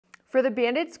For the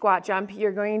banded squat jump,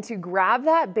 you're going to grab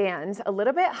that band a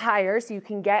little bit higher so you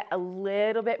can get a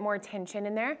little bit more tension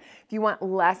in there. If you want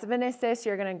less of an assist,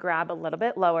 you're gonna grab a little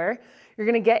bit lower. You're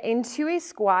gonna get into a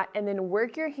squat and then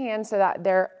work your hands so that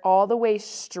they're all the way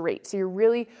straight. So you're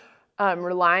really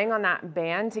relying on that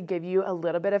band to give you a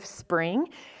little bit of spring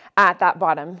at that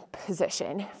bottom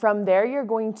position. From there, you're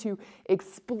going to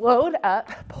explode up,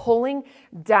 pulling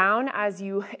down as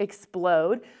you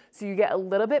explode. So you get a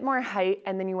little bit more height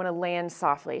and then you want to land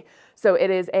softly. So it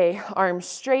is a arm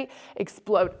straight,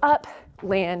 explode up,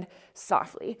 land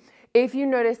softly. If you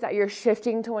notice that you're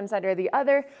shifting to one side or the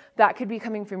other, that could be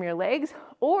coming from your legs,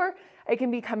 or it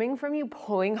can be coming from you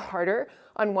pulling harder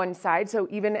on one side. So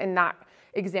even in that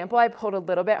example, I pulled a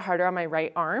little bit harder on my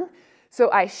right arm, so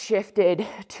I shifted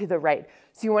to the right.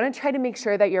 So you want to try to make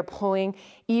sure that you're pulling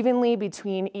evenly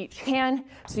between each hand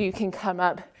so you can come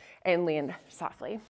up and land softly.